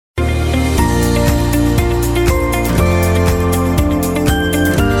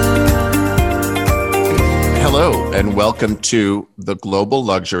welcome to the Global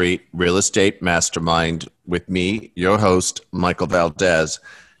Luxury Real Estate Mastermind with me, your host, Michael Valdez.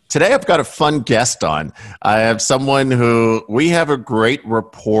 Today, I've got a fun guest on. I have someone who we have a great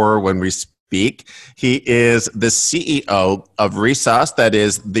rapport when we speak. He is the CEO of Resos, that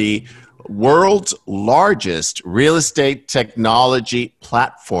is the world's largest real estate technology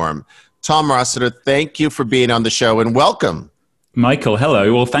platform. Tom Rossiter, thank you for being on the show and welcome. Michael,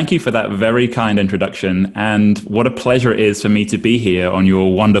 hello. Well, thank you for that very kind introduction. And what a pleasure it is for me to be here on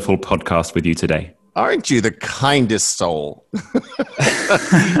your wonderful podcast with you today. Aren't you the kindest soul?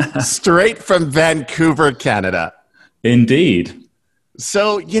 Straight from Vancouver, Canada. Indeed.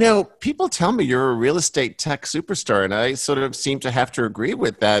 So, people tell me you're a real estate tech superstar, and I sort of seem to have to agree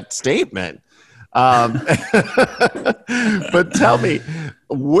with that statement. But tell me,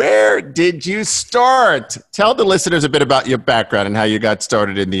 where did you start? Tell the listeners a bit about your background and how you got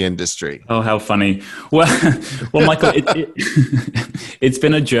started in the industry. Oh, how funny. Well, Michael, it's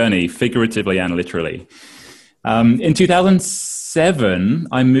been a journey, figuratively and literally. In 2007,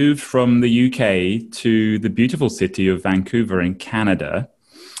 I moved from the UK to the beautiful city of Vancouver in Canada.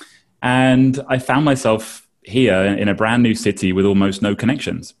 And I found myself here in a brand new city with almost no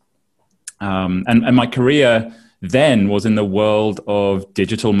connections. And my career then was in the world of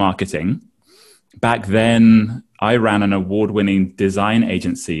digital marketing. Back then, I ran an award-winning design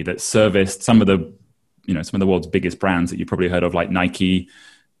agency that serviced some of the world's biggest brands that you've probably heard of, like Nike.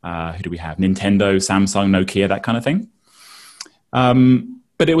 Who do we have? Nintendo, Samsung, Nokia, that kind of thing.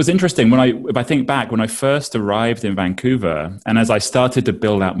 But it was interesting if I think back, when I first arrived in Vancouver, and as I started to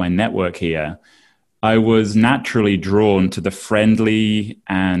build out my network here, I was naturally drawn to the friendly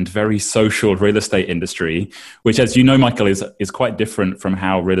and very social real estate industry, which, as you know, Michael, is quite different from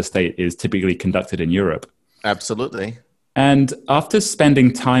how real estate is typically conducted in Europe. Absolutely. And after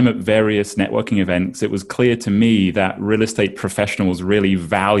spending time at various networking events, it was clear to me that real estate professionals really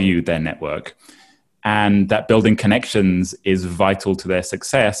value their network and that building connections is vital to their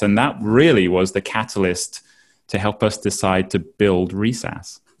success. And that really was the catalyst to help us decide to build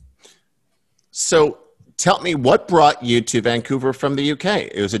Resos. So tell me, what brought you to Vancouver from the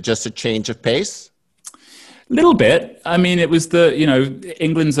UK? Was it just a change of pace? Little bit. I mean, it was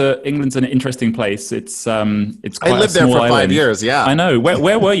England's an interesting place. It's quite I lived there for 5 years. Yeah, I know.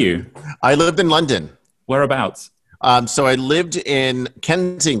 Where were you? I lived in London. Whereabouts? So I lived in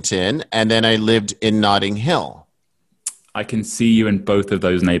Kensington, and then I lived in Notting Hill. I can see you in both of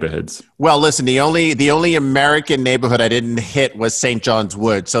those neighborhoods. Well, listen, the only American neighborhood I didn't hit was St. John's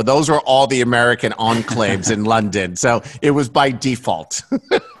Wood. So those were all the American enclaves in London. So it was by default.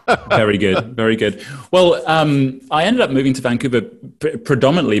 Very good. Very good. Well, I ended up moving to Vancouver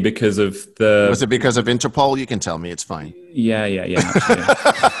predominantly because of the... Was it because of Interpol? You can tell me. It's fine. Yeah.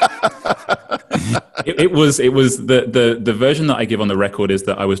 It was the version that I give on the record is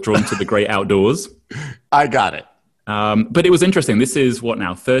that I was drawn to the great outdoors. I got it. But it was interesting. This is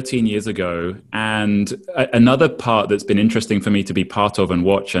 13 years ago. And another part that's been interesting for me to be part of and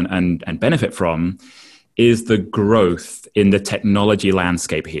watch and benefit from is the growth in the technology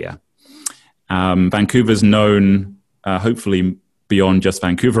landscape here. Vancouver's known, hopefully beyond just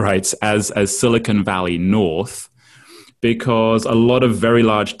Vancouverites, as Silicon Valley North, because a lot of very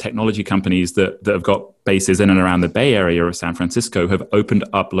large technology companies that have got bases in and around the Bay Area of San Francisco have opened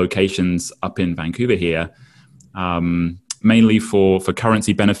up locations up in Vancouver here. Mainly for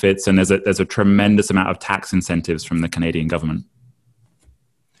currency benefits, and there's a tremendous amount of tax incentives from the Canadian government.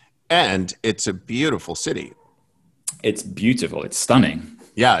 And it's a beautiful city. It's beautiful. It's stunning.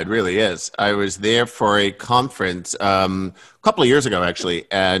 Yeah, it really is. I was there for a conference a couple of years ago, actually,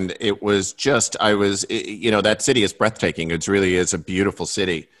 and it was that city is breathtaking. It really is a beautiful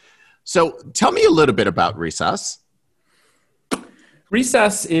city. So tell me a little bit about Resos.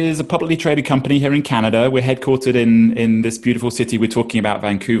 Resos is a publicly traded company here in Canada. We're headquartered in this beautiful city we're talking about,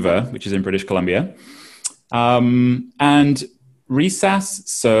 Vancouver, which is in British Columbia. And Resos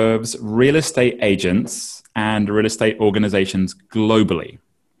serves real estate agents and real estate organizations globally.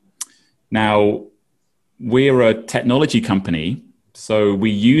 Now, we're a technology company, so we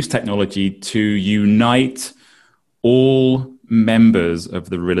use technology to unite all members of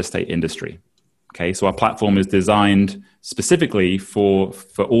the real estate industry. Okay, so our platform is designed specifically for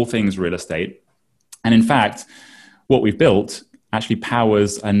all things real estate. And in fact, what we've built actually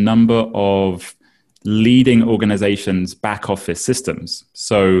powers a number of leading organizations' back office systems.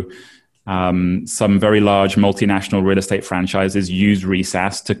 So some very large multinational real estate franchises use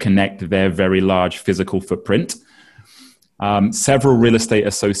Resos to connect their very large physical footprint. Several real estate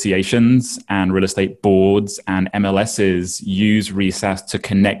associations and real estate boards and MLSs use Resos to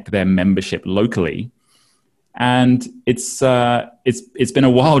connect their membership locally. And it's been a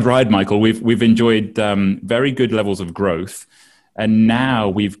wild ride, Michael. We've enjoyed very good levels of growth, and now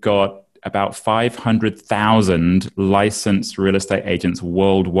we've got about 500,000 licensed real estate agents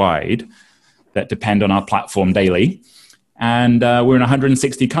worldwide that depend on our platform daily. And we're in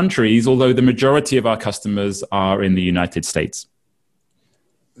 160 countries, although the majority of our customers are in the United States.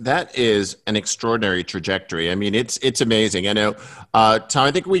 That is an extraordinary trajectory. I mean, it's amazing. I know, Tom,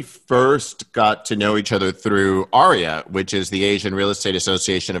 I think we first got to know each other through AREA, which is the Asian Real Estate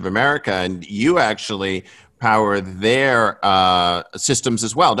Association of America, and you actually power their systems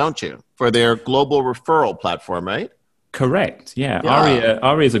as well, don't you? For their global referral platform, right? Correct. Yeah.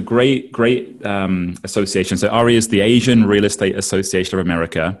 AREA is a great association. So AREA is the Asian Real Estate Association of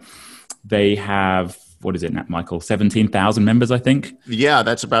America. They have, what is it now, Michael? 17,000 members, I think. Yeah,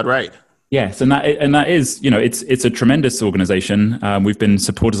 that's about right. Yes, and that is, it's a tremendous organization. We've been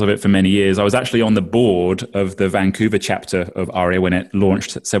supporters of it for many years. I was actually on the board of the Vancouver chapter of AREA when it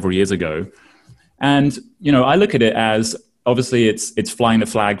launched several years ago. And, I look at it as, obviously it's flying the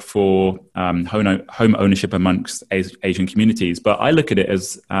flag for home ownership amongst Asian communities. But I look at it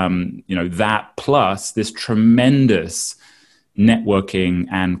as, that plus this tremendous networking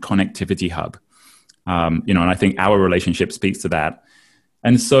and connectivity hub. And I think our relationship speaks to that.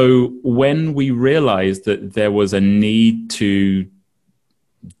 And so when we realized that there was a need to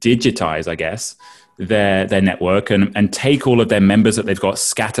digitize, I guess, their network and take all of their members that they've got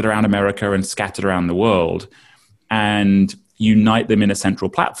scattered around America and scattered around the world and unite them in a central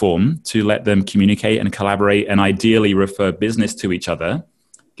platform to let them communicate and collaborate and ideally refer business to each other,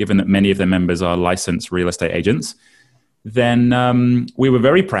 given that many of their members are licensed real estate agents, then we were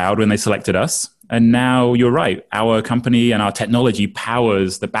very proud when they selected us. And now you're right, our company and our technology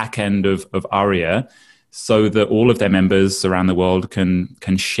powers the back end of AREA so that all of their members around the world can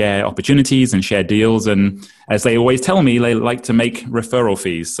share opportunities and share deals. And as they always tell me, they like to make referral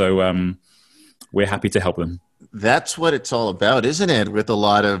fees. So we're happy to help them. That's what it's all about, isn't it? With a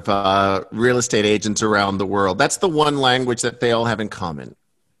lot of real estate agents around the world. That's the one language that they all have in common.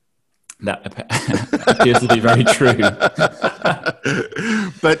 That appears to be very true.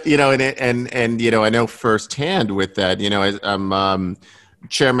 But, I know firsthand with that, I'm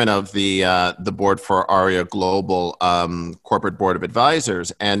chairman of the board for AREA Global Corporate Board of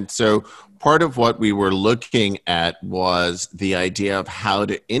Advisors. And so part of what we were looking at was the idea of how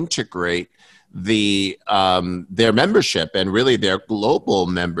to integrate their membership and really their global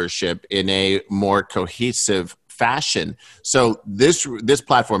membership in a more cohesive fashion. So this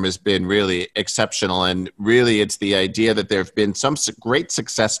platform has been really exceptional, and really it's the idea that there have been some great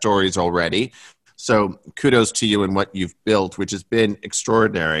success stories already. So kudos to you and what you've built, which has been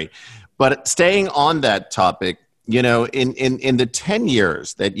extraordinary. But staying on that topic, in the 10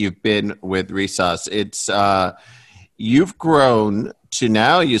 years that you've been with Resus, it's you've grown to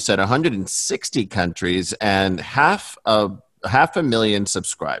now, you said 160 countries and half a million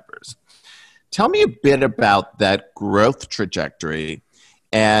subscribers. Tell me a bit about that growth trajectory.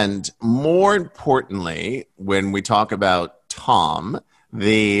 And more importantly, when we talk about Tom,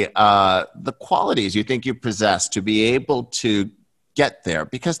 the qualities you think you possess to be able to get there,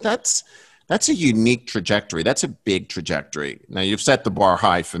 because that's a unique trajectory. That's a big trajectory. Now, you've set the bar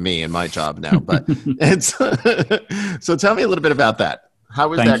high for me in my job now, but so tell me a little bit about that. How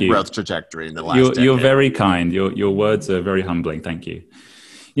was that growth trajectory in the last decade? You're very kind. Your words are very humbling. Thank you.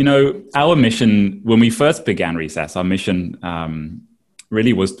 Our mission, when we first began Resus, our mission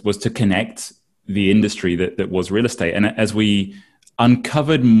really was to connect the industry that was real estate. And as we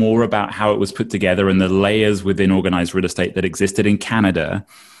uncovered more about how it was put together and the layers within organized real estate that existed in Canada,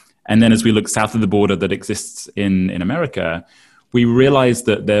 and then as we look south of the border that exists in America, we realized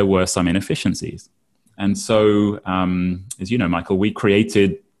that there were some inefficiencies. And so, as you know, Michael, we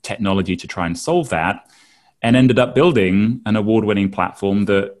created technology to try and solve that, and ended up building an award-winning platform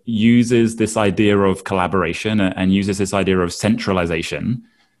that uses this idea of collaboration and uses this idea of centralization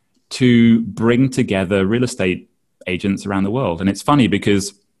to bring together real estate agents around the world. And it's funny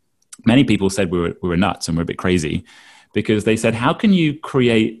because many people said we were nuts and we're a bit crazy, because they said, how can you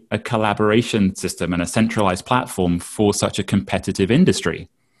create a collaboration system and a centralized platform for such a competitive industry?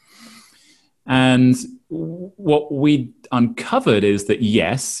 And what we uncovered is that,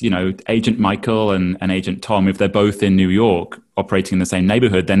 yes, Agent Michael and Agent Tom, if they're both in New York operating in the same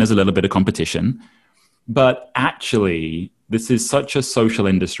neighborhood, then there's a little bit of competition. But actually, this is such a social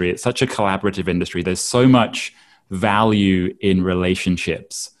industry. It's such a collaborative industry. There's so much value in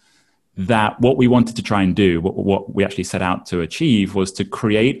relationships that what we wanted to try and do, what we actually set out to achieve, was to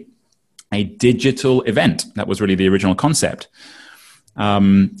create a digital event. That was really the original concept.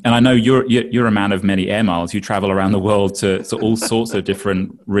 And I know you're a man of many air miles. You travel around the world to all sorts of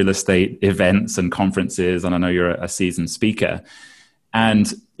different real estate events and conferences, and I know you're a seasoned speaker.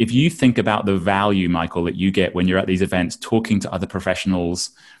 And if you think about the value, Michael, that you get when you're at these events, talking to other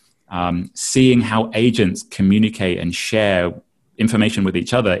professionals, seeing how agents communicate and share information with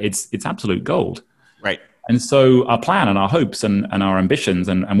each other, it's absolute gold. Right. And so our plan and our hopes and our ambitions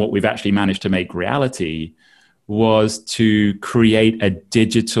and what we've actually managed to make reality was to create a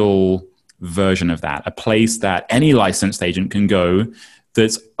digital version of that, a place that any licensed agent can go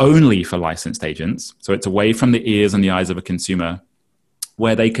that's only for licensed agents. So it's away from the ears and the eyes of a consumer,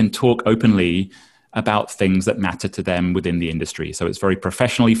 where they can talk openly about things that matter to them within the industry. So it's very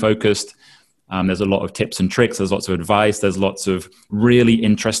professionally focused. There's a lot of tips and tricks. There's lots of advice. There's lots of really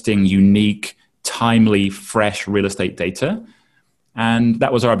interesting, unique, timely, fresh real estate data. And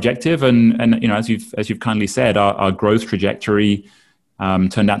that was our objective. And as you've kindly said, our growth trajectory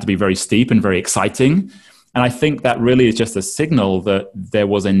turned out to be very steep and very exciting. And I think that really is just a signal that there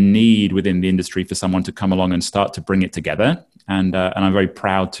was a need within the industry for someone to come along and start to bring it together. And I'm very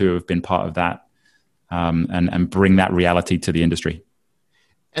proud to have been part of that and bring that reality to the industry.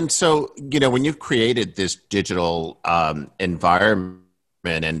 And so, when you've created this digital environment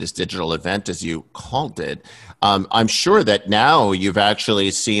and this digital event, as you called it, I'm sure that now you've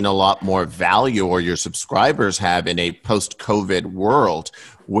actually seen a lot more value, or your subscribers have, in a post-COVID world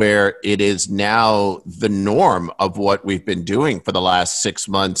where it is now the norm of what we've been doing for the last 6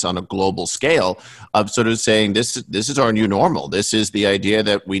 months on a global scale, of sort of saying this is our new normal. This is the idea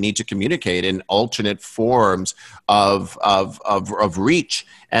that we need to communicate in alternate forms of reach.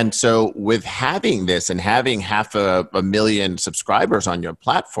 And so with having this and having 500,000 subscribers on your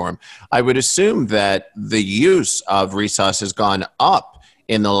platform, I would assume that the use of Resus has gone up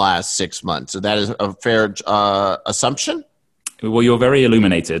in the last 6 months. So that is a fair assumption? Well, you're very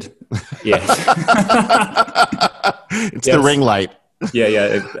illuminated. Yes. It's the ring light.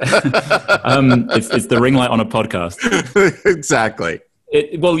 Yeah. It's the ring light on a podcast. Exactly.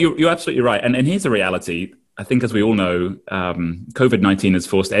 Well, you're absolutely right. And here's the reality. I think, as we all know, COVID-19 has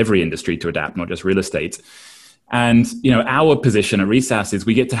forced every industry to adapt, not just real estate. And, our position at Resus is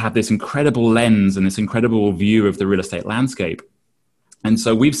we get to have this incredible lens and this incredible view of the real estate landscape. And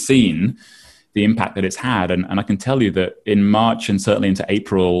so we've seen the impact that it's had. And I can tell you that in March and certainly into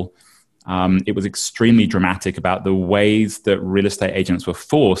April, it was extremely dramatic about the ways that real estate agents were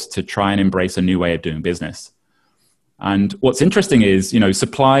forced to try and embrace a new way of doing business. And what's interesting is,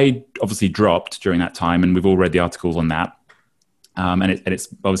 supply obviously dropped during that time, and we've all read the articles on that. And it's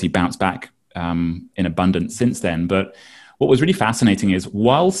obviously bounced back in abundance since then. But what was really fascinating is,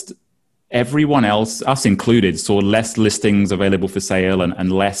 whilst everyone else, us included, saw less listings available for sale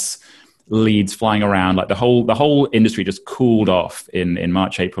and less leads flying around, like the whole industry just cooled off in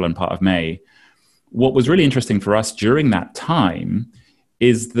March, April, and part of May. What was really interesting for us during that time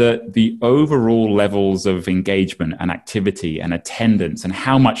is that the overall levels of engagement and activity and attendance and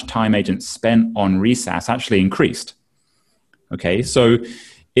how much time agents spent on Resus actually increased. Okay, so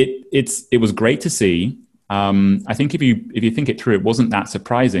it was great to see. I think if you think it through, it wasn't that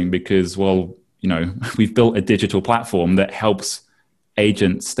surprising because, we've built a digital platform that helps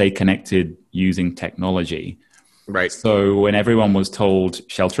agents stay connected using technology. Right. So when everyone was told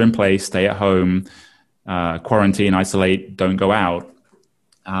shelter in place, stay at home, quarantine, isolate, don't go out,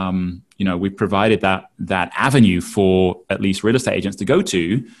 we provided that avenue for at least real estate agents to go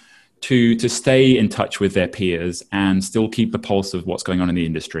to stay in touch with their peers and still keep the pulse of what's going on in the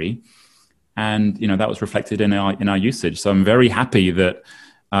industry. And that was reflected in our usage. So I'm very happy that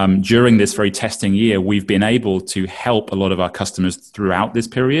during this very testing year, we've been able to help a lot of our customers throughout this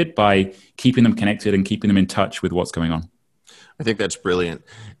period by keeping them connected and keeping them in touch with what's going on. I think that's brilliant.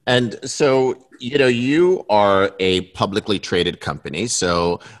 And so, you are a publicly traded company.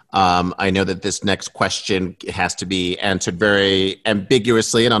 So I know that this next question has to be answered very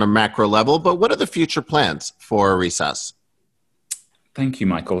ambiguously and on a macro level, but what are the future plans for Resus? Thank you,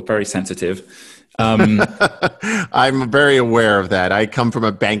 Michael. Very sensitive. I'm very aware of that. I come from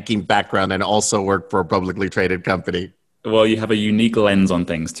a banking background and also work for a publicly traded company. Well, you have a unique lens on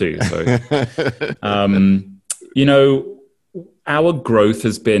things too. So, our growth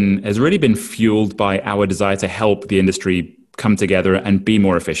has really been fueled by our desire to help the industry come together and be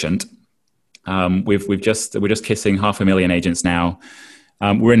more efficient. We're just kissing 500,000 agents now.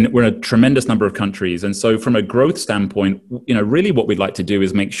 We're in a tremendous number of countries. And so from a growth standpoint, really what we'd like to do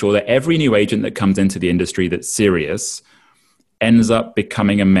is make sure that every new agent that comes into the industry that's serious ends up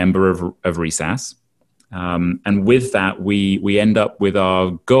becoming a member of Resus. And with that, we end up with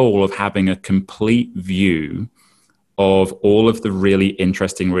our goal of having a complete view of all of the really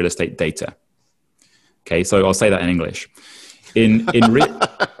interesting real estate data. Okay, so I'll say that in English. In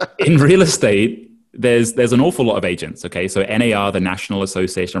real estate, there's an awful lot of agents. Okay, so NAR, the National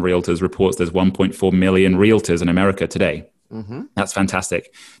Association of Realtors, reports there's 1.4 million realtors in America today. Mm-hmm. That's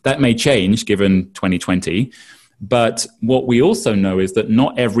fantastic. That may change given 2020. But what we also know is that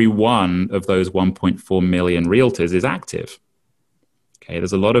not every one of those 1.4 million realtors is active. Okay,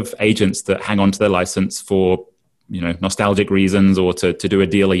 there's a lot of agents that hang on to their license for, nostalgic reasons or to do a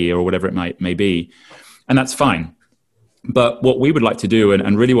deal a year or whatever it may be. And that's fine. But what we would like to do,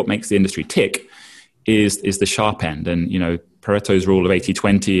 and really what makes the industry tick, is the sharp end. And, Pareto's rule of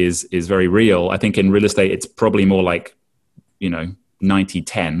 80-20 is very real. I think in real estate, it's probably more like,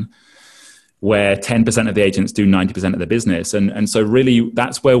 90-10, where 10% of the agents do 90% of the business. And so really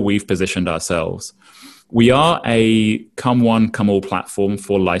that's where we've positioned ourselves. We are a come one, come all platform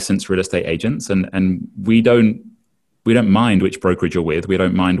for licensed real estate agents. And we don't mind which brokerage you're with. We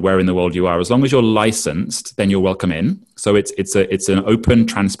don't mind where in the world you are. As long as you're licensed, then you're welcome in. So it's an open,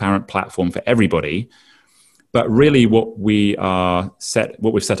 transparent platform for everybody. But really what we've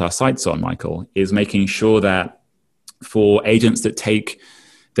set our sights on, Michael, is making sure that for agents that take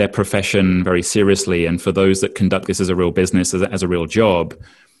their profession very seriously, and for those that conduct this as a real business, as a real job,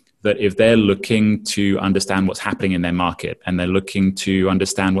 that if they're looking to understand what's happening in their market, and they're looking to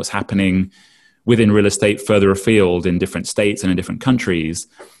understand what's happening within real estate further afield in different states and in different countries,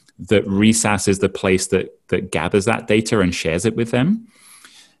 that RESAS is the place that gathers that data and shares it with them.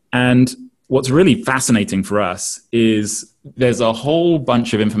 And what's really fascinating for us is there's a whole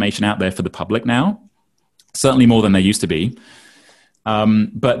bunch of information out there for the public now, certainly more than there used to be.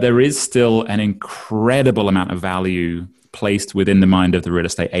 But there is still an incredible amount of value placed within the mind of the real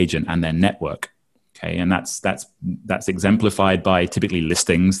estate agent and their network. Okay, and that's exemplified by typically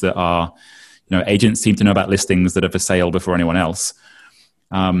listings that are, agents seem to know about listings that are for sale before anyone else.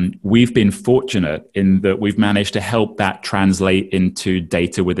 We've been fortunate in that we've managed to help that translate into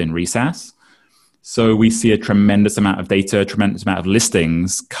data within RESAS. So we see a tremendous amount of data, a tremendous amount of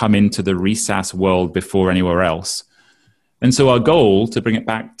listings come into the RESAS world before anywhere else. And so our goal, to bring it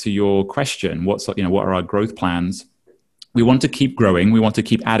back to your question, what are our growth plans? We want to keep growing. We want to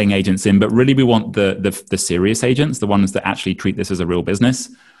keep adding agents in, but really we want the serious agents, the ones that actually treat this as a real business.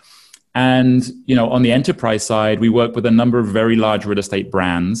 And, on the enterprise side, we work with a number of very large real estate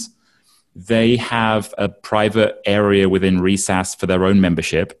brands. They have a private area within RESAS for their own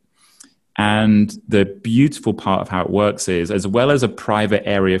membership. And the beautiful part of how it works is, as well as a private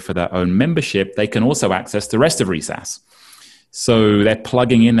area for their own membership, they can also access the rest of RESAS. So they're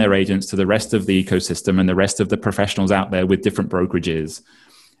plugging in their agents to the rest of the ecosystem and the rest of the professionals out there with different brokerages.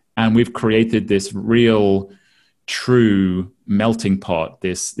 And we've created this real, true melting pot,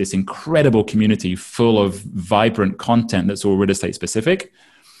 this incredible community full of vibrant content that's all real estate specific.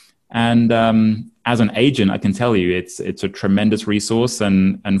 And as an agent, I can tell you it's a tremendous resource.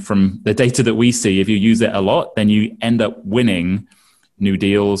 And from the data that we see, if you use it a lot, then you end up winning new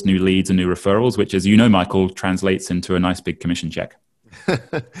deals, new leads, and new referrals, which, as you know, Michael, translates into a nice big commission check.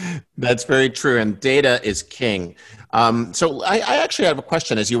 That's very true. And data is king. So I actually have a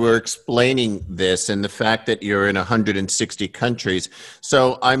question as you were explaining this and the fact that you're in 160 countries.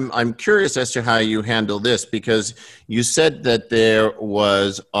 So I'm curious as to how you handle this, because you said that there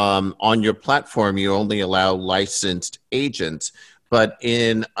was on your platform, you only allow licensed agents. But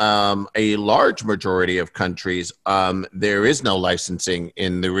in a large majority of countries, there is no licensing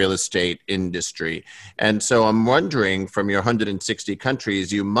in the real estate industry. And so I'm wondering, from your 160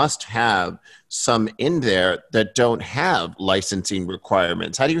 countries, you must have some in there that don't have licensing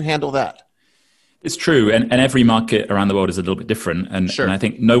requirements. How do you handle that? It's true. And every market around the world is a little bit different. And, sure. And I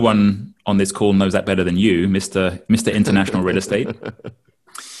think no one on this call knows that better than you, Mr. International Real Estate.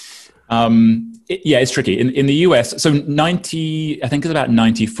 It's tricky. In the US, so I think it's about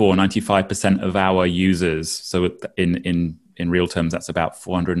 95% of our users, so in real terms, that's about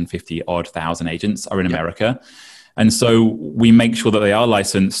 450 odd thousand agents are in America. And so we make sure that they are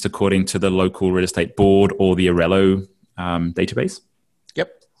licensed according to the local real estate board or the Arello database.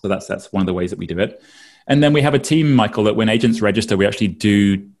 Yep. So that's one of the ways that we do it. And then we have a team, Michael, that when agents register, we actually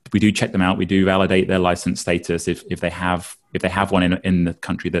do check them out. We do validate their license status if they have one in the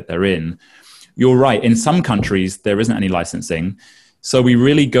country that they're in. You're right. In some countries, there isn't any licensing. So we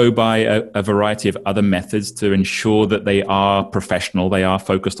really go by a variety of other methods to ensure that they are professional. They are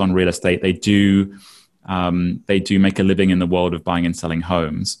focused on real estate. They do make a living in the world of buying and selling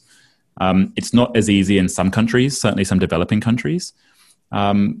homes. It's not as easy in some countries, certainly some developing countries.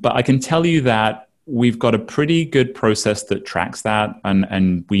 But I can tell you that we've got a pretty good process that tracks that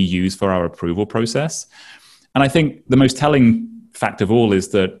and we use for our approval process. And I think the most telling fact of all is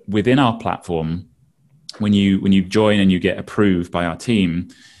that within our platform, when you join and you get approved by our team,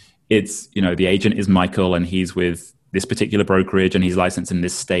 it's, the agent is Michael and he's with this particular brokerage and he's licensed in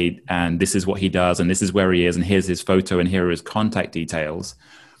this state and this is what he does and this is where he is and here's his photo and here are his contact details.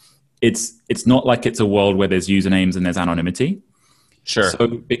 It's not like it's a world where there's usernames and there's anonymity. Sure. So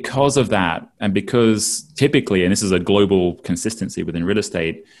because of that, and because typically, and this is a global consistency within real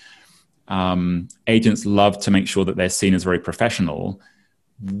estate, agents love to make sure that they're seen as very professional.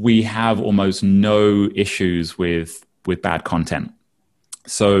 We have almost no issues with bad content.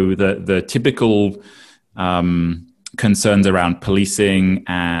 So the typical concerns around policing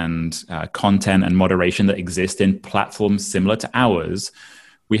and content and moderation that exist in platforms similar to ours,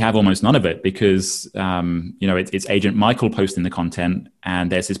 we have almost none of it because it's Agent Michael posting the content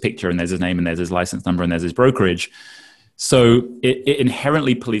and there's his picture and there's his name and there's his license number and there's his brokerage. So it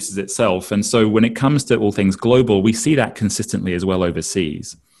inherently polices itself. And so when it comes to all things global, we see that consistently as well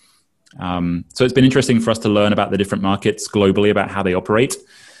overseas. So it's been interesting for us to learn about the different markets globally, about how they operate.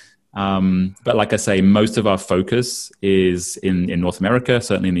 But like I say, most of our focus is in North America,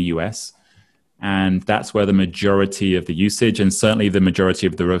 certainly in the US. And that's where the majority of the usage and certainly the majority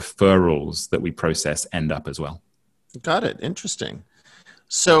of the referrals that we process end up as well. Got it. Interesting.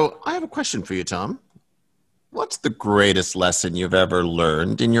 So I have a question for you, Tom. What's the greatest lesson you've ever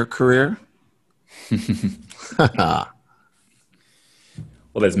learned in your career? Well,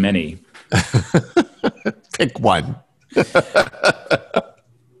 there's many. Pick one.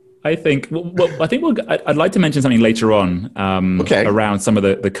 I'd like to mention something later on around some of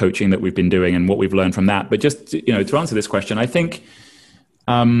the coaching that we've been doing and what we've learned from that. But just to answer this question, I think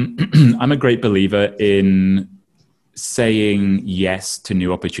I'm a great believer in saying yes to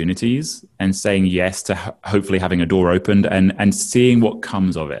new opportunities and saying yes to hopefully having a door opened and seeing what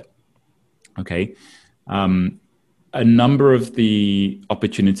comes of it. Okay. A number of the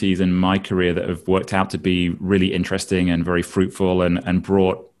opportunities in my career that have worked out to be really interesting and very fruitful and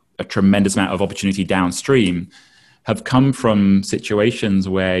brought a tremendous amount of opportunity downstream have come from situations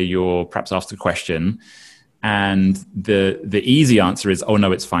where you're perhaps asked a question and the easy answer is, oh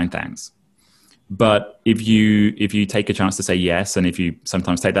no, it's fine, thanks. But if you take a chance to say yes, and if you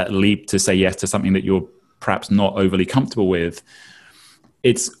sometimes take that leap to say yes to something that you're perhaps not overly comfortable with,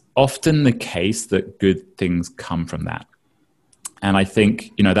 it's often the case that good things come from that. And I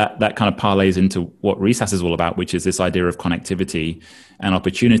think, that kind of parlays into what RESAS is all about, which is this idea of connectivity and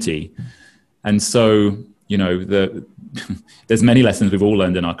opportunity. And so, there's many lessons we've all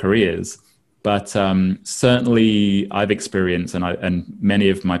learned in our careers, but certainly I've experienced and many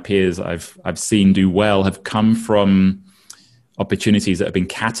of my peers I've seen do well have come from opportunities that have been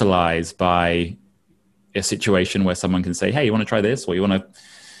catalyzed by a situation where someone can say, hey, you want to try this, or you want to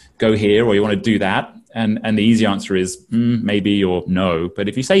go here, or you want to do that? And the easy answer is maybe or no. But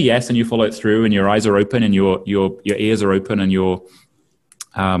if you say yes and you follow it through and your eyes are open and your ears are open and you're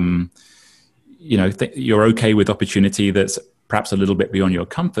okay with opportunity that's perhaps a little bit beyond your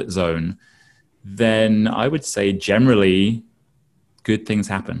comfort zone, then I would say generally good things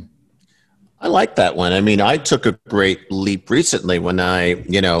happen. I like that one. I mean, I took a great leap recently when I,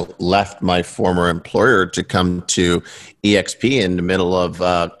 left my former employer to come to EXP in the middle of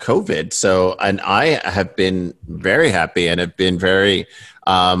COVID. So, and I have been very happy and have been very,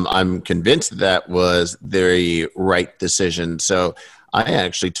 I'm convinced that was the right decision. So I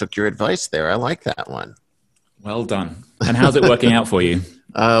actually took your advice there. I like that one. Well done. And how's it working out for you?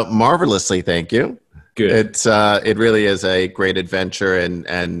 Marvelously. Thank you. Good. It really is a great adventure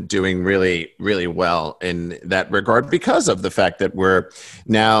and doing really, really well in that regard because of the fact that we're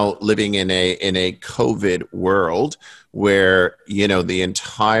now living in a COVID world where, the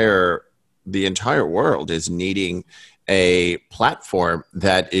entire world is needing a platform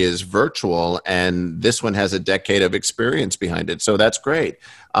that is virtual, and this one has a decade of experience behind it. So that's great.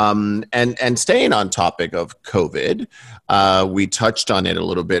 And staying on topic of COVID, we touched on it a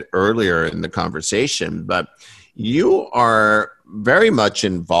little bit earlier in the conversation, but you are very much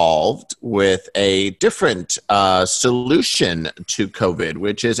involved with a different solution to COVID,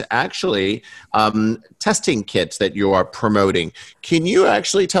 which is actually testing kits that you are promoting. Can you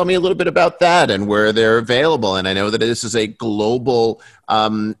actually tell me a little bit about that and where they're available? And I know that this is a global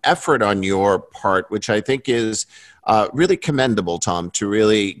effort on your part, which I think is really commendable, Tom, to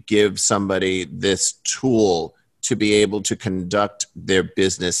really give somebody this tool to be able to conduct their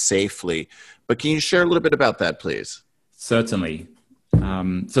business safely. But can you share a little bit about that, please? Certainly.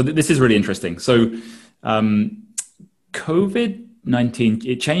 So this is really interesting. So COVID-19,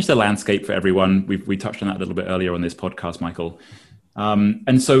 it changed the landscape for everyone. We touched on that a little bit earlier on this podcast, Michael.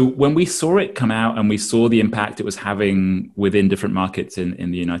 And so when we saw it come out and we saw the impact it was having within different markets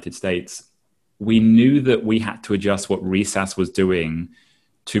in the United States, we knew that we had to adjust what Resas was doing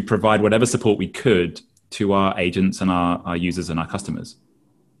to provide whatever support we could to our agents and our users and our customers.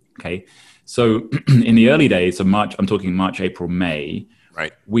 Okay. So in the early days of March, I'm talking March, April, May,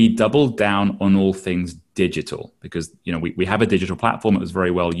 Right. we doubled down on all things digital because, we have a digital platform. It was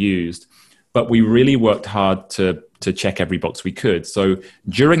very well used, but we really worked hard to check every box we could. So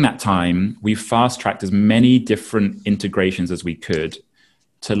during that time, we fast-tracked as many different integrations as we could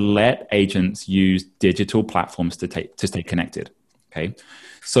to let agents use digital platforms to stay connected. Okay.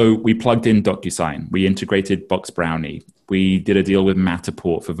 So we plugged in DocuSign. We integrated Box Brownie. We did a deal with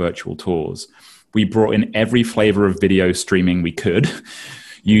Matterport for virtual tours. We brought in every flavor of video streaming we could,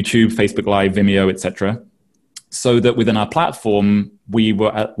 YouTube, Facebook Live, Vimeo, etc., so that within our platform, we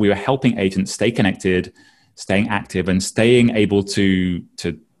were helping agents stay connected, staying active, and staying able to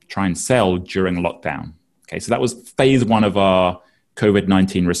try and sell during lockdown. Okay, so that was phase one of our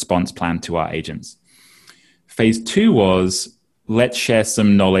COVID-19 response plan to our agents. Phase two was, let's share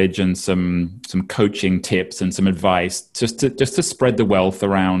some knowledge and some coaching tips and some advice just to spread the wealth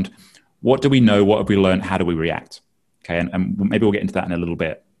around what do we know, what have we learned, how do we react? Okay, and maybe we'll get into that in a little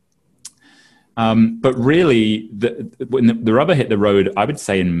bit. But really, when the rubber hit the road, I would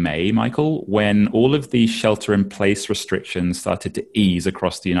say in May, Michael, when all of the shelter-in-place restrictions started to ease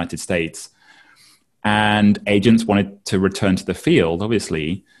across the United States and agents wanted to return to the field,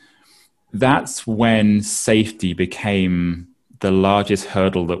 obviously, that's when safety became the largest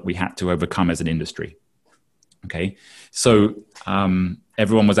hurdle that we had to overcome as an industry. Okay, so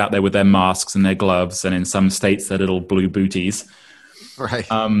everyone was out there with their masks and their gloves, and in some states, their little blue booties. Right.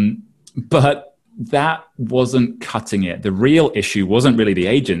 But that wasn't cutting it. The real issue wasn't really the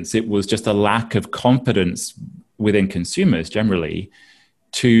agents. It was just a lack of confidence within consumers generally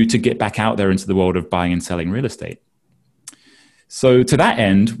to get back out there into the world of buying and selling real estate. So to that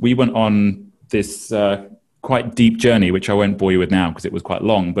end, we went on this quite deep journey, which I won't bore you with now because it was quite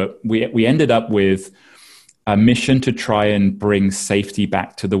long, but we ended up with a mission to try and bring safety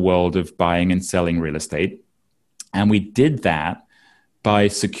back to the world of buying and selling real estate. And we did that by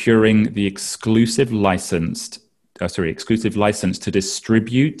securing the exclusive license to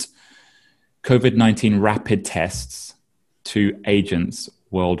distribute COVID-19 rapid tests to agents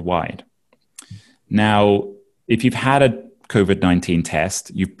worldwide. Now, if you've had a COVID-19 test,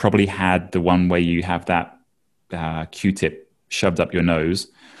 you've probably had the one where you have that Q-tip shoved up your nose.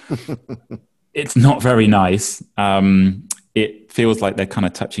 It's not very nice. It feels like they're kind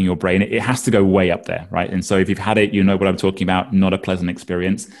of touching your brain. It has to go way up there, right? And so if you've had it, you know what I'm talking about. Not a pleasant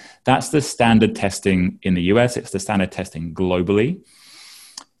experience. That's the standard testing in the US. It's the standard testing globally.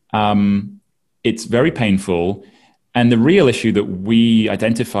 It's very painful. And the real issue that we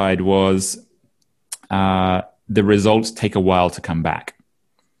identified was the results take a while to come back.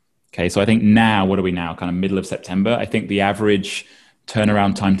 Okay, so I think now, what are we now? Kind of middle of September. I think the average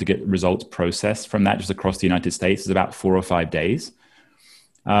turnaround time to get results processed from that just across the United States is about 4 or 5 days.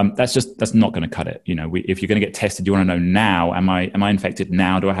 That's not going to cut it. If you're going to get tested, you want to know now, am I infected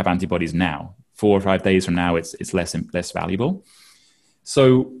now? Do I have antibodies now? 4 or 5 days from now, it's less valuable.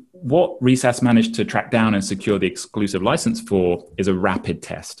 So what Resas managed to track down and secure the exclusive license for is a rapid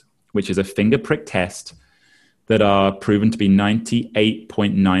test, which is a finger prick test that are proven to be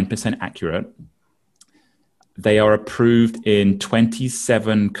 98.9% accurate. They are approved in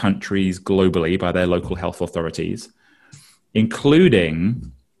 27 countries globally by their local health authorities,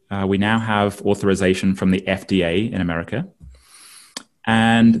 including we now have authorization from the FDA in America.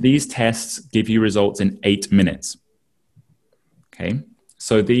 And these tests give you results in 8 minutes. Okay,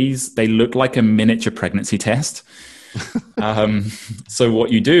 so they look like a miniature pregnancy test. So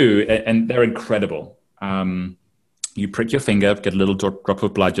what you do, and they're incredible. You prick your finger, get a little drop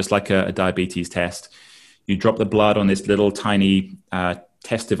of blood, just like a diabetes test. You drop the blood on this little tiny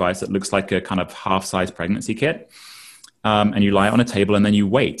test device that looks like a kind of half-size pregnancy kit. And you lie on a table and then you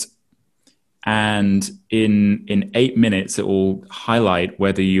wait. And in 8 minutes, it will highlight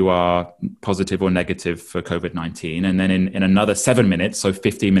whether you are positive or negative for COVID-19. And then in another 7 minutes, so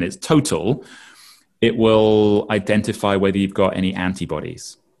 15 minutes total, it will identify whether you've got any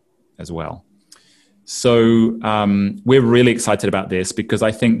antibodies as well. So we're really excited about this because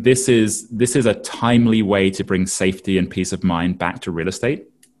I think this is a timely way to bring safety and peace of mind back to real estate.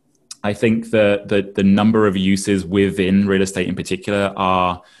 I think the number of uses within real estate in particular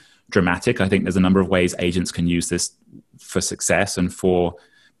are dramatic. I think there's a number of ways agents can use this for success and for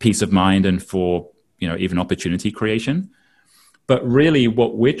peace of mind and for even opportunity creation. But really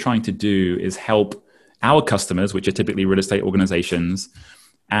what we're trying to do is help our customers, which are typically real estate organizations,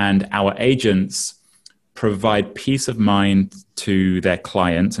 and our agents provide peace of mind to their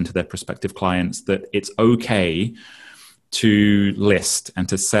clients and to their prospective clients that it's okay to list and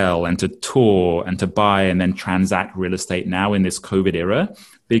to sell and to tour and to buy and then transact real estate now in this COVID era.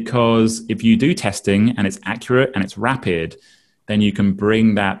 Because if you do testing and it's accurate and it's rapid, then you can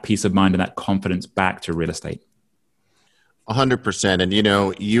bring that peace of mind and that confidence back to real estate. 100%.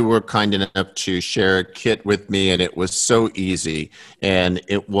 And, you were kind enough to share a kit with me, and it was so easy. And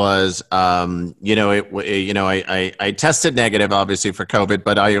it was, I tested negative, obviously, for COVID,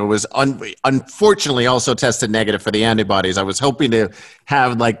 but I was unfortunately also tested negative for the antibodies. I was hoping to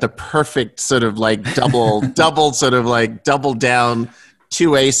have like the perfect sort of like double down,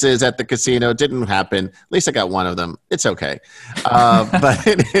 2 aces at the casino. Didn't happen. At least I got one of them. It's okay. But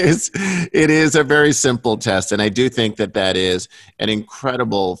it is a very simple test. And I do think that is an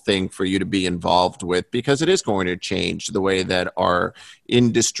incredible thing for you to be involved with, because it is going to change the way that our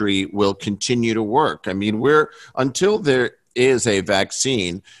industry will continue to work. I mean, until there is a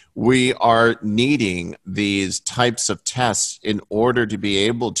vaccine, we are needing these types of tests in order to be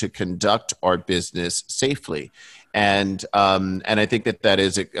able to conduct our business safely. And I think that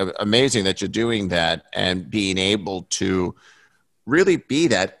is amazing that you're doing that and being able to really be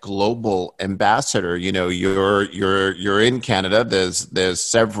that global ambassador. You're in Canada. There's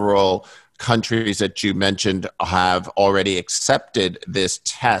several countries that you mentioned have already accepted this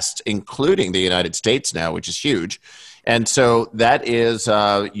test, including the United States now, which is huge. And so that is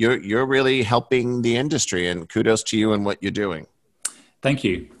you're really helping the industry, and kudos to you and what you're doing. Thank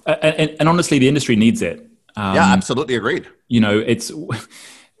you. And honestly, the industry needs it. Yeah, absolutely agreed. I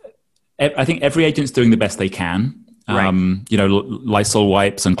think every agent's doing the best they can. Right. Lysol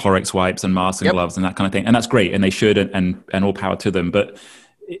wipes and Clorox wipes and masks and gloves and that kind of thing. And that's great. And they should, and all power to them. But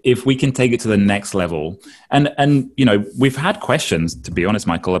if we can take it to the next level, and we've had questions, to be honest,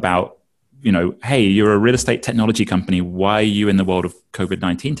 Michael, about, hey, you're a real estate technology company. Why are you in the world of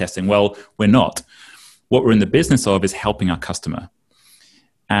COVID-19 testing? Well, we're not. What we're in the business of is helping our customer.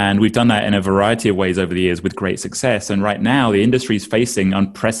 And we've done that in a variety of ways over the years with great success. And right now, the industry is facing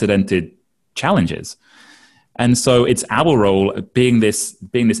unprecedented challenges. And so it's our role being this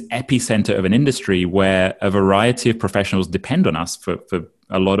epicenter of an industry where a variety of professionals depend on us for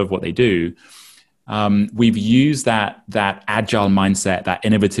a lot of what they do. We've used that agile mindset, that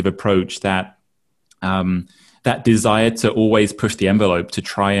innovative approach, that desire to always push the envelope to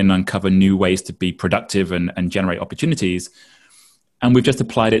try and uncover new ways to be productive and generate opportunities. And we've just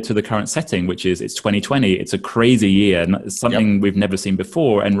applied it to the current setting, which is it's 2020. It's a crazy year, something we've never seen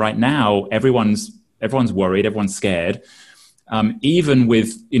before. And right now, everyone's worried, everyone's scared. Even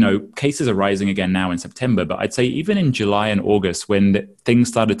with, cases are rising again now in September, but I'd say even in July and August, when things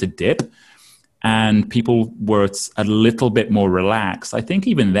started to dip and people were a little bit more relaxed, I think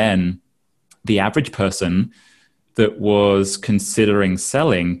even then, the average person that was considering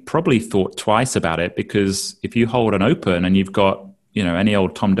selling probably thought twice about it, because if you hold an open and you've got any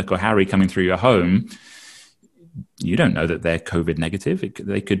old Tom, Dick, or Harry coming through your home, you don't know that they're COVID negative.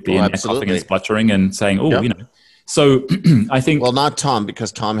 They could be in there coughing and spluttering and saying, So I think... Well, not Tom,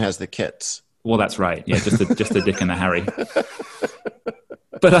 because Tom has the kits. Well, that's right. Yeah, just a Dick and a Harry.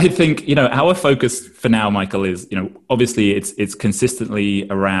 But I think, our focus for now, Michael, is, obviously it's consistently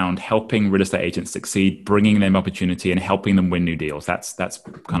around helping real estate agents succeed, bringing them opportunity and helping them win new deals. That's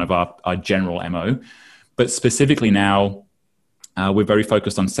kind of our general MO. But specifically now, we're very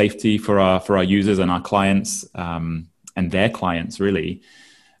focused on safety for our users and our clients and their clients, really.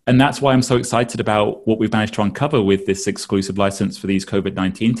 And that's why I'm so excited about what we've managed to uncover with this exclusive license for these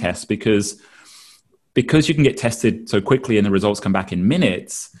COVID-19 tests, because you can get tested so quickly and the results come back in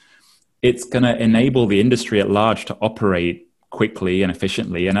minutes. It's going to enable the industry at large to operate quickly and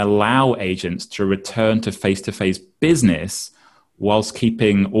efficiently and allow agents to return to face-to-face business whilst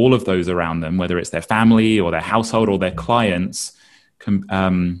keeping all of those around them, whether it's their family or their household or their clients,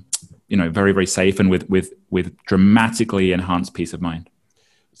 very, very safe and with dramatically enhanced peace of mind.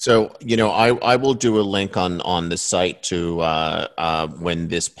 So, I will do a link on the site to when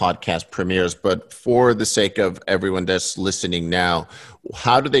this podcast premieres, but for the sake of everyone that's listening now,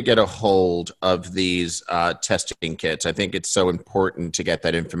 how do they get a hold of these testing kits? I think it's so important to get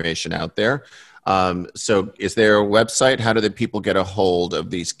that information out there. So is there a website? How do the people get a hold of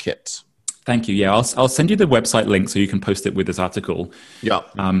these kits? Thank you. Yeah, I'll send you the website link so you can post it with this article. Yeah.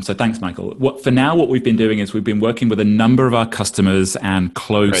 So thanks, Michael. What we've been doing is we've been working with a number of our customers and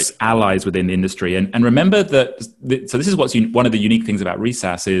close allies within the industry. And remember that, so this is what's one of the unique things about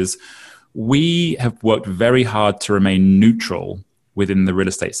RESAS is we have worked very hard to remain neutral within the real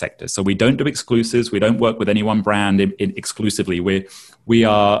estate sector. So we don't do exclusives. We don't work with any one brand exclusively. We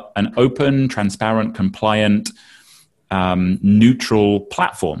are an open, transparent, compliant, neutral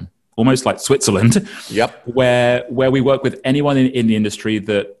platform, almost like Switzerland. Yep. Where we work with anyone in the industry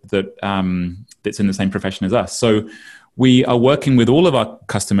that's in the same profession as us. So we are working with all of our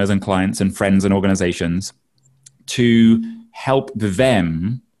customers and clients and friends and organizations to help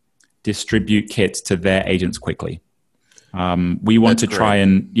them distribute kits to their agents quickly. We want to try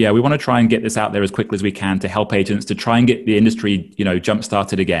and get this out there as quickly as we can to help agents to try and get the industry, jump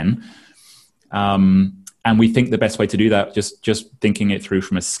started again. And we think the best way to do that, just thinking it through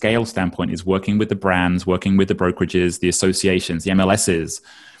from a scale standpoint, is working with the brands, working with the brokerages, the associations, the MLSs,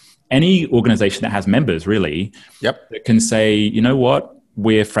 any organization that has members really, that can say, you know what,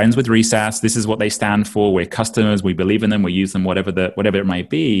 we're friends with RESAS. This is what they stand for. We're customers. We believe in them. We use them, whatever it might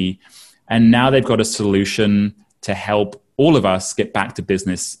be. And now they've got a solution to help all of us get back to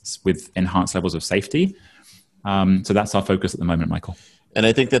business with enhanced levels of safety. So that's our focus at the moment, Michael. And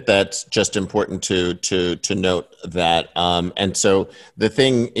I think that that's just important to note that. And so the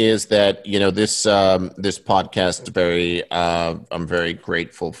thing is that, this podcast, I'm very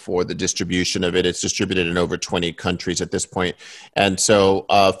grateful for the distribution of it. It's distributed in over 20 countries at this point. And so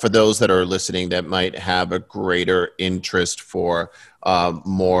for those that are listening that might have a greater interest for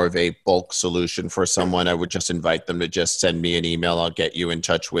more of a bulk solution for someone, I would just invite them to just send me an email. I'll get you in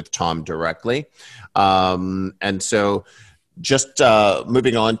touch with Tom directly. And so just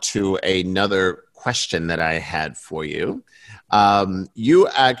moving on to another question that I had for you. You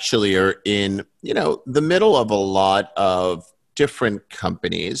actually are in, the middle of a lot of different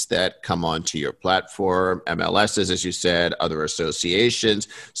companies that come onto your platform, MLSs, as you said, other associations.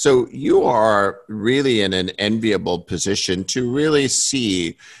 So you are really in an enviable position to really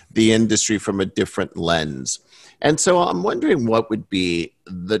see the industry from a different lens. And so I'm wondering what would be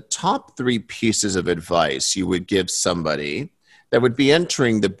the top 3 pieces of advice you would give somebody that would be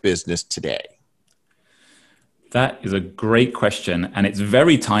entering the business today? That is a great question, and it's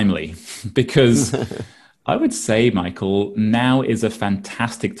very timely because I would say, Michael, now is a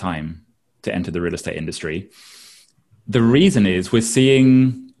fantastic time to enter the real estate industry. The reason is we're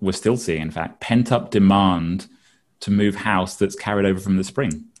still seeing, in fact, pent-up demand to move house that's carried over from the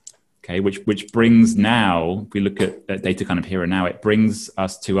spring. Okay, which brings now, if we look at data kind of here and now, it brings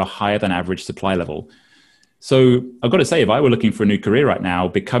us to a higher than average supply level. So I've got to say, if I were looking for a new career right now,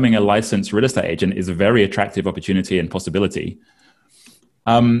 becoming a licensed real estate agent is a very attractive opportunity and possibility.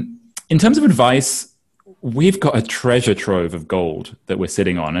 In terms of advice, we've got a treasure trove of gold that we're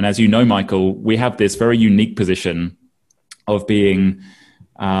sitting on. And as you know, Michael, we have this very unique position of being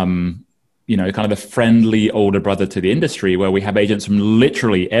kind of a friendly older brother to the industry, where we have agents from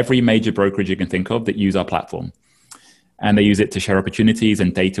literally every major brokerage you can think of that use our platform. And they use it to share opportunities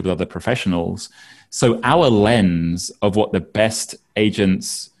and data with other professionals. So our lens of what the best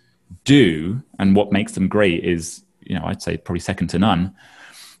agents do and what makes them great is, I'd say probably second to none.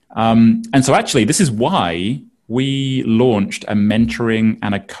 And so actually, this is why we launched a mentoring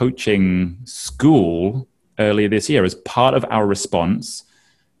and a coaching school earlier this year as part of our response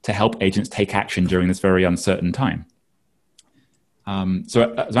to help agents take action during this very uncertain time.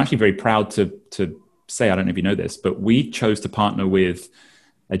 So I was actually very proud to say, I don't know if you know this, but we chose to partner with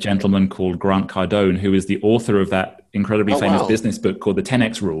a gentleman called Grant Cardone, who is the author of that incredibly famous business book called The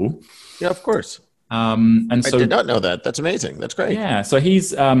 10X Rule. Yeah, of course. And so I did not know that. That's amazing. That's great. Yeah. So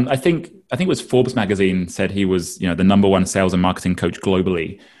he's, I think it was Forbes magazine said he was, the number 1 sales and marketing coach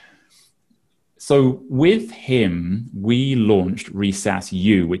globally. So with him, we launched RESAS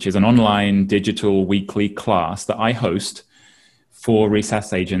U, which is an online digital weekly class that I host for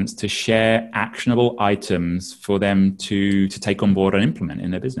RESAS agents to share actionable items for them to take on board and implement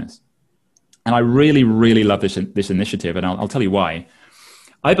in their business. And I really, really love this initiative, and I'll tell you why.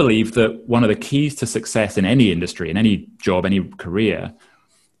 I believe that one of the keys to success in any industry, in any job, any career,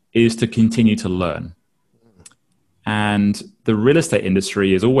 is to continue to learn. And the real estate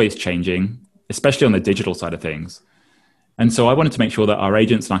industry is always changing, especially on the digital side of things. And so I wanted to make sure that our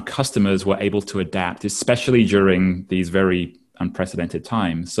agents and our customers were able to adapt, especially during these very unprecedented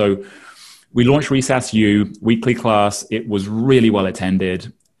times. So we launched RESAS U weekly class. It was really well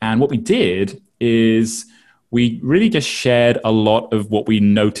attended. And what we did is we really just shared a lot of what we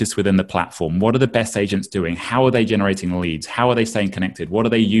noticed within the platform. What are the best agents doing? How are they generating leads? How are they staying connected? What are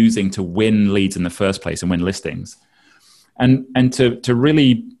they using to win leads in the first place and win listings? And to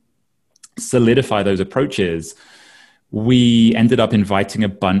really solidify those approaches, we ended up inviting a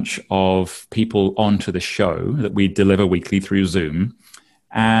bunch of people onto the show that we deliver weekly through Zoom.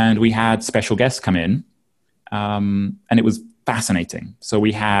 And we had special guests come in. And it was fascinating. So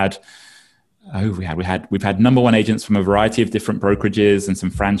we've had number one agents from a variety of different brokerages and some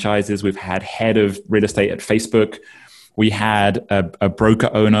franchises. We've had head of real estate at Facebook. We had a broker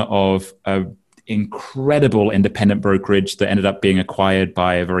owner of an incredible independent brokerage that ended up being acquired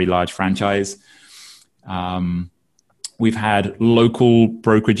by a very large franchise. We've had local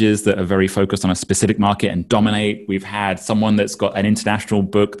brokerages that are very focused on a specific market and dominate. We've had someone that's got an international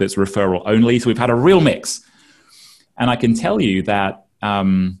book that's referral only. So we've had a real mix. And I can tell you that,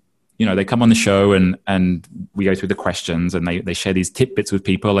 they come on the show and we go through the questions and they share these tidbits with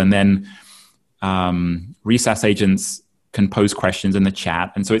people. And then RESAS agents can pose questions in the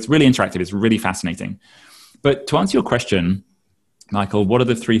chat. And so it's really interactive. It's really fascinating. But to answer your question, Michael, what are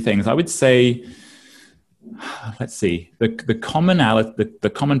the three things? I would say, let's see, the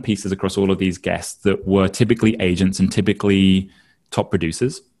common pieces across all of these guests that were typically agents and typically top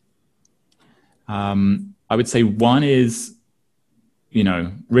producers. I would say one is,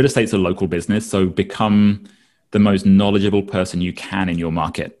 real estate's a local business, so become the most knowledgeable person you can in your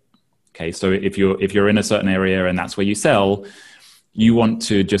market. Okay, so if you're in a certain area and that's where you sell, you want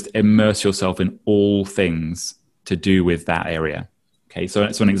to just immerse yourself in all things to do with that area. Okay, so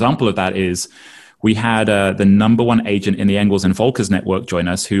an example of that is we had the number one agent in the Engels and Volkers network join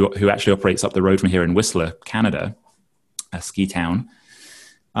us, who actually operates up the road from here in Whistler, Canada, a ski town.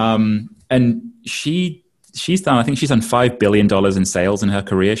 And she's done $5 billion in sales in her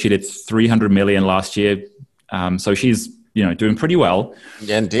career. She did $300 million last year. So she's, doing pretty well.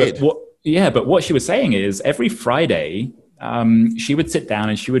 Yeah, indeed. But what she was saying is every Friday, she would sit down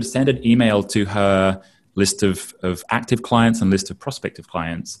and she would send an email to her list of active clients and list of prospective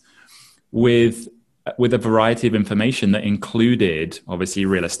clients with a variety of information that included, obviously,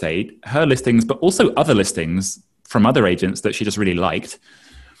 real estate, her listings, but also other listings from other agents that she just really liked.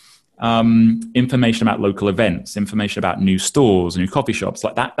 Information about local events, information about new stores, new coffee shops,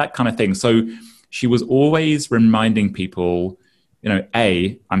 like that kind of thing. So she was always reminding people,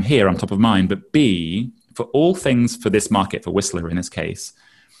 A, I'm here, I'm top of mind, but B, for all things for this market, for Whistler in this case,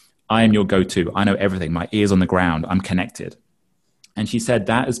 I am your go-to. I know everything. My ear's on the ground. I'm connected. And she said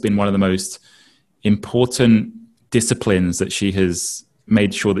that has been one of the most important disciplines that she has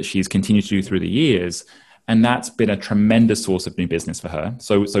made sure that she's continued to do through the years. And that's been a tremendous source of new business for her.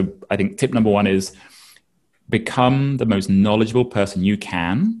 So I think tip number one is become the most knowledgeable person you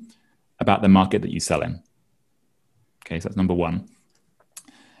can about the market that you sell in. Okay, so that's number one.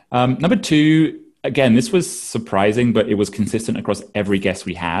 Number two, again, this was surprising, but it was consistent across every guest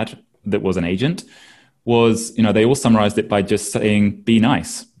we had that was an agent, was, they all summarized it by just saying, be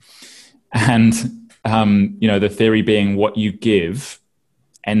nice. And, the theory being what you give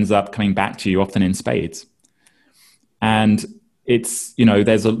ends up coming back to you often in spades. And it's,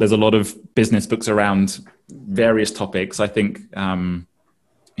 there's a lot of business books around various topics. I think,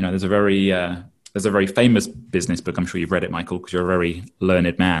 there's a very famous business book. I'm sure you've read it, Michael, because you're a very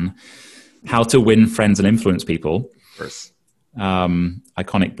learned man. How to Win Friends and Influence People. Of course.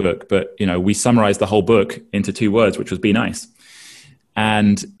 Iconic book. But, we summarized the whole book into 2 words, which was be nice.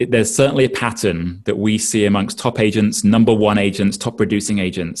 And there's certainly a pattern that we see amongst top agents, number one agents, top producing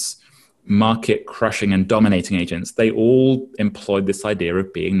agents, market crushing and dominating agents. They all employed this idea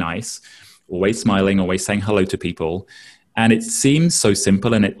of being nice, always smiling, always saying hello to people. And it seems so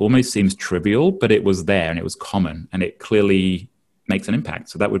simple and it almost seems trivial, but it was there and it was common and it clearly makes an impact.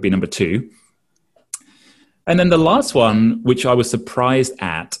 So that would be number 2. And then the last one, which I was surprised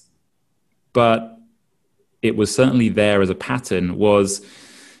at, but it was certainly there as a pattern, was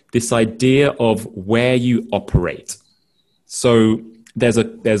this idea of where you operate. So there's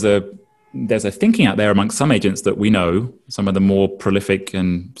a thinking out there amongst some agents that we know, some of the more prolific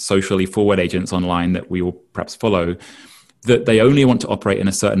and socially forward agents online that we will perhaps follow, that they only want to operate in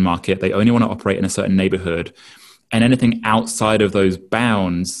a certain market. They only want to operate in a certain neighborhood, and anything outside of those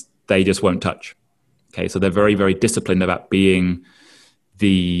bounds, they just won't touch. Okay. So they're very, very disciplined about being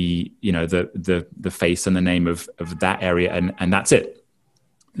the face and the name of that area. And that's it.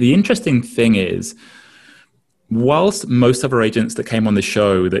 The interesting thing is, whilst most of our agents that came on the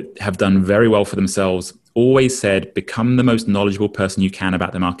show that have done very well for themselves always said, become the most knowledgeable person you can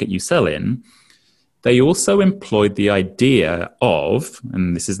about the market you sell in, they also employed the idea of,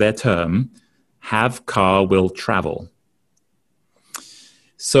 and this is their term, have car will travel.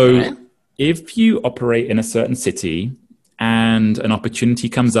 So if you operate in a certain city and an opportunity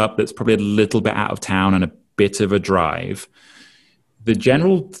comes up that's probably a little bit out of town and a bit of a drive, the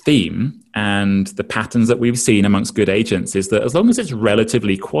general theme and the patterns that we've seen amongst good agents is that as long as it's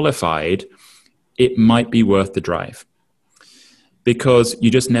relatively qualified, it might be worth the drive, because you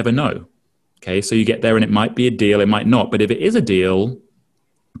just never know. Okay, so you get there and it might be a deal, it might not. But if it is a deal,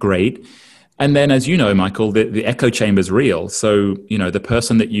 great. And then, as you know, Michael, the echo chamber is real. So, the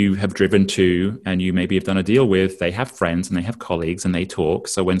person that you have driven to and you maybe have done a deal with, they have friends and they have colleagues and they talk.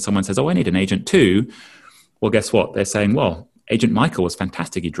 So when someone says, oh, I need an agent too, well, guess what? They're saying, well, Agent Michael was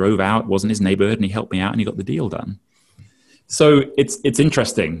fantastic. He drove out, wasn't his neighborhood, and he helped me out and he got the deal done. So it's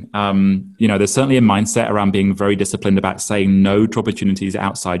interesting. There's certainly a mindset around being very disciplined about saying no to opportunities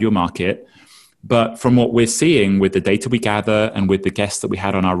outside your market. But from what we're seeing with the data we gather and with the guests that we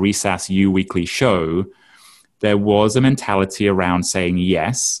had on our ReSAS U weekly show, there was a mentality around saying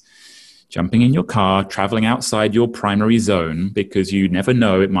yes, jumping in your car, traveling outside your primary zone, because you never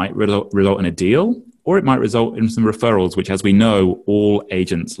know, it might result in a deal or it might result in some referrals, which, as we know, all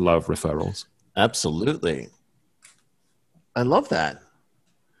agents love referrals. Absolutely. I love that.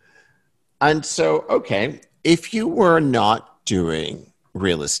 And so, okay, if you were not doing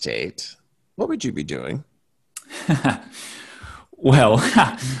real estate, what would you be doing? Well,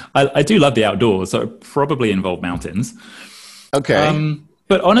 I do love the outdoors, so it probably involve mountains. Okay.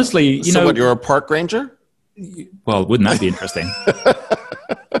 But honestly, what, you're a park ranger? Well, wouldn't that be interesting?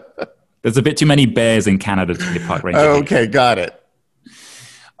 There's a bit too many bears in Canada to be a park ranger. Okay, got it.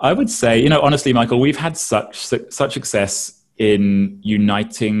 I would say, honestly, Michael, we've had such success in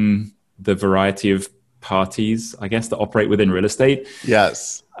uniting the variety of parties, I guess, that operate within real estate.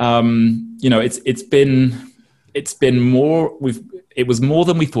 Yes. It's been more. It was more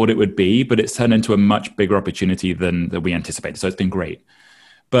than we thought it would be, but it's turned into a much bigger opportunity than we anticipated. So it's been great.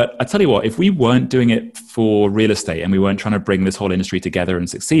 But I tell you what, if we weren't doing it for real estate and we weren't trying to bring this whole industry together and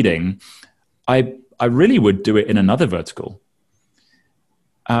succeeding, I really would do it in another vertical.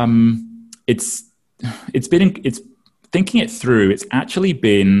 It's thinking it through. It's actually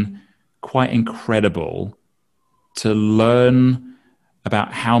been quite incredible to learn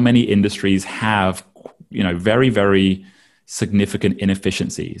about how many industries have, very, very significant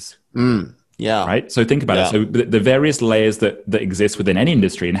inefficiencies. Yeah. Right. So think about it. So the various layers that exist within any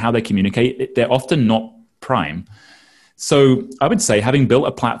industry and how they communicate, they're often not prime. So I would say, having built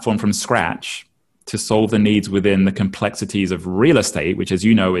a platform from scratch to solve the needs within the complexities of real estate, which, as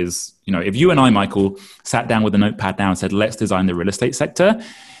you know, is, if you and I, Michael, sat down with a notepad now and said, let's design the real estate sector,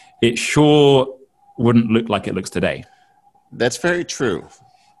 it sure wouldn't look like it looks today. That's very true.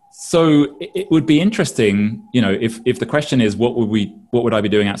 So it would be interesting, if the question is, what would I be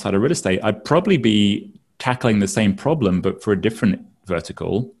doing outside of real estate? I'd probably be tackling the same problem, but for a different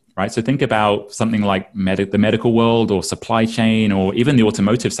vertical, right? So think about something like the medical world or supply chain or even the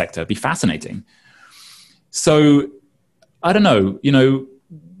automotive sector. It'd be fascinating. So I don't know,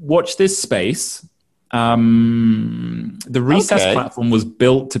 watch this space. The ReSAS platform was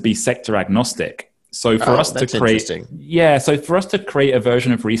built to be sector agnostic. So for us to create a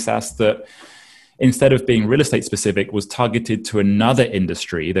version of ReSAS that, instead of being real estate specific, was targeted to another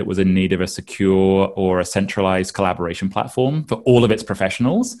industry that was in need of a secure or a centralized collaboration platform for all of its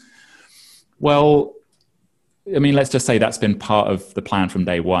professionals. Well, I mean, let's just say that's been part of the plan from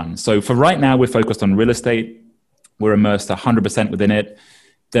day one. So for right now, we're focused on real estate. We're immersed 100% within it.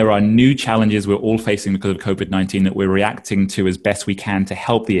 There are new challenges we're all facing because of COVID-19 that we're reacting to as best we can to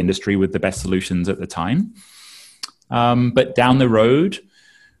help the industry with the best solutions at the time. But down the road,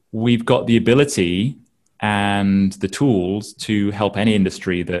 we've got the ability and the tools to help any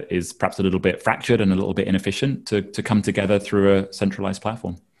industry that is perhaps a little bit fractured and a little bit inefficient to come together through a centralized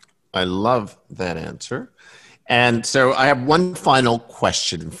platform. I love that answer. And so I have one final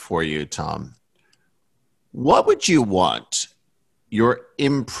question for you, Tom. What would you want your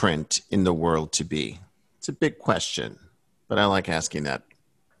imprint in the world to be? It's a big question, but I like asking that.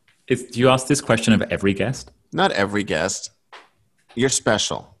 Do you ask this question of every guest? Not every guest. You're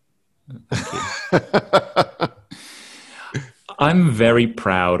special. Thank you. I'm very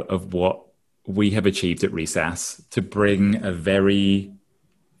proud of what we have achieved at ReSAS to bring a very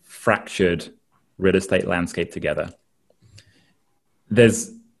fractured real estate landscape together.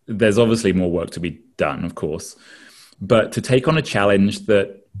 There's obviously more work to be done, of course. But to take on a challenge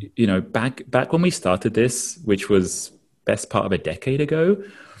that, back when we started this, which was best part of a decade ago,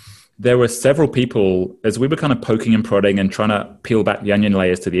 there were several people, as we were kind of poking and prodding and trying to peel back the onion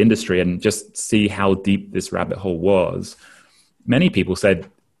layers to the industry and just see how deep this rabbit hole was. Many people said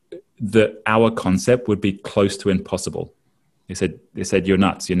that our concept would be close to impossible. They said, you're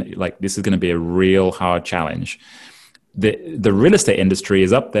nuts. This is going to be a real hard challenge. The real estate industry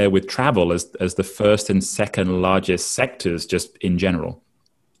is up there with travel as the first and second largest sectors just in general.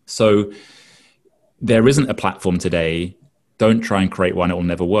 So there isn't a platform today. Don't try and create one. It will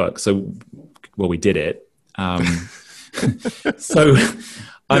never work. So, well, we did it. So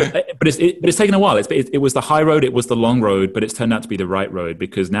But it's taken a while. It was the high road, it was the long road, but it's turned out to be the right road,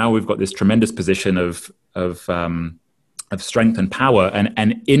 because now we've got this tremendous position of strength and power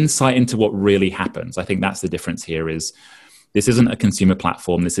and insight into what really happens. I think that's the difference here. Is this isn't a consumer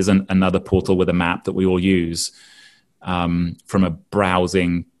platform. This isn't another portal with a map that we all use from a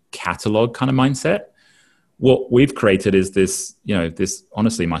browsing catalog kind of mindset. What we've created is this,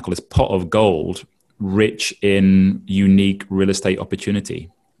 honestly, Michael, this pot of gold, rich in unique real estate opportunity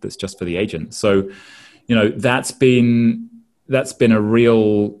that's just for the agent. So, that's been a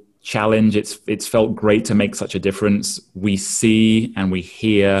real challenge. It's felt great to make such a difference. We see and we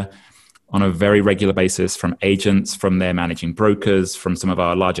hear on a very regular basis from agents, from their managing brokers, from some of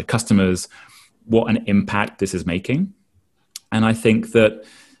our larger customers, what an impact this is making. And I think that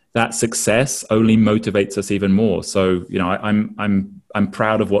success only motivates us even more. So, I'm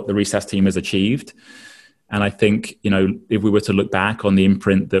proud of what the ReSAS team has achieved. And I think, if we were to look back on the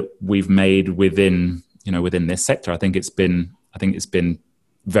imprint that we've made within this sector, I think it's been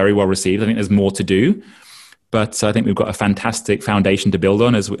very well received. I think there's more to do, but I think we've got a fantastic foundation to build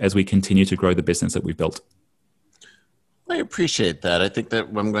on as we continue to grow the business that we've built. I appreciate that. I think that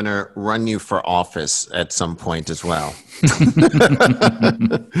I'm going to run you for office at some point as well.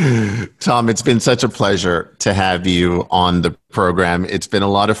 Tom, it's been such a pleasure to have you on the program. It's been a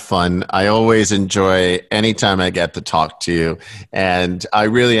lot of fun. I always enjoy anytime I get to talk to you. And I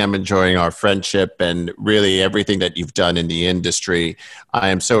really am enjoying our friendship and really everything that you've done in the industry. I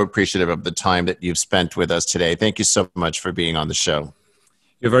am so appreciative of the time that you've spent with us today. Thank you so much for being on the show.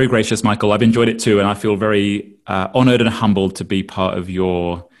 You're very gracious, Michael. I've enjoyed it too, and I feel very honored and humbled to be part of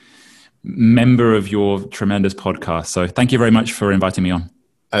your tremendous podcast. So thank you very much for inviting me on.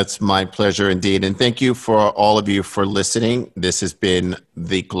 It's my pleasure indeed. And thank you for all of you for listening. This has been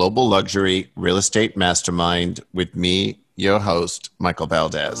the Global Luxury Real Estate Mastermind with me, your host, Michael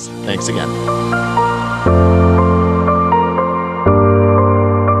Valdez. Thanks again.